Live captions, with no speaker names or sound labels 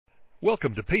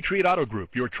Welcome to Patriot Auto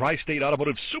Group, your tri-state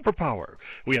automotive superpower.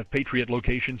 We have Patriot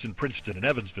locations in Princeton and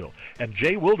Evansville, and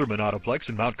J. Wilderman Autoplex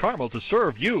in Mount Carmel to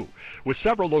serve you. With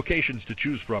several locations to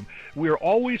choose from, we are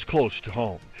always close to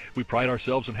home. We pride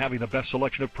ourselves in having the best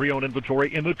selection of pre-owned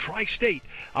inventory in the tri-state.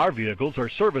 Our vehicles are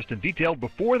serviced and detailed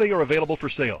before they are available for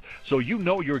sale, so you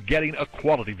know you're getting a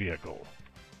quality vehicle.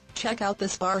 Check out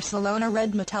this Barcelona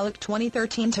red metallic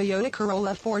 2013 Toyota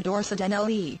Corolla 4-door sedan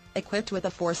LE, equipped with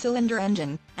a 4-cylinder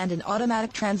engine and an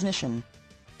automatic transmission.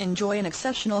 Enjoy an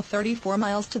exceptional 34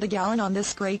 miles to the gallon on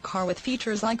this great car with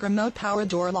features like remote power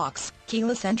door locks,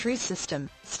 keyless entry system,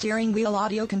 steering wheel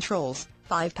audio controls,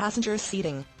 5-passenger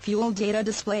seating, fuel data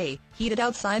display, heated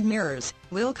outside mirrors,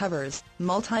 wheel covers,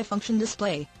 multi-function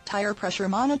display, tire pressure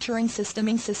monitoring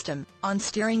system, on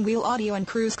steering wheel audio and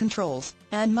cruise controls,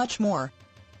 and much more.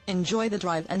 Enjoy the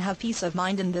drive and have peace of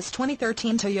mind in this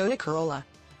 2013 Toyota Corolla.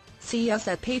 See us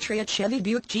at Patriot Chevy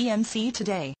Buick GMC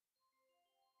today.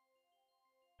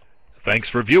 Thanks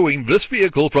for viewing this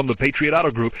vehicle from the Patriot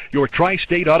Auto Group, your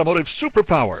tri-state automotive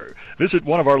superpower. Visit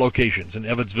one of our locations in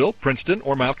Evansville, Princeton,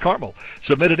 or Mount Carmel.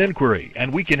 Submit an inquiry,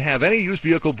 and we can have any used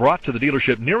vehicle brought to the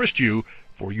dealership nearest you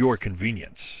for your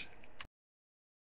convenience.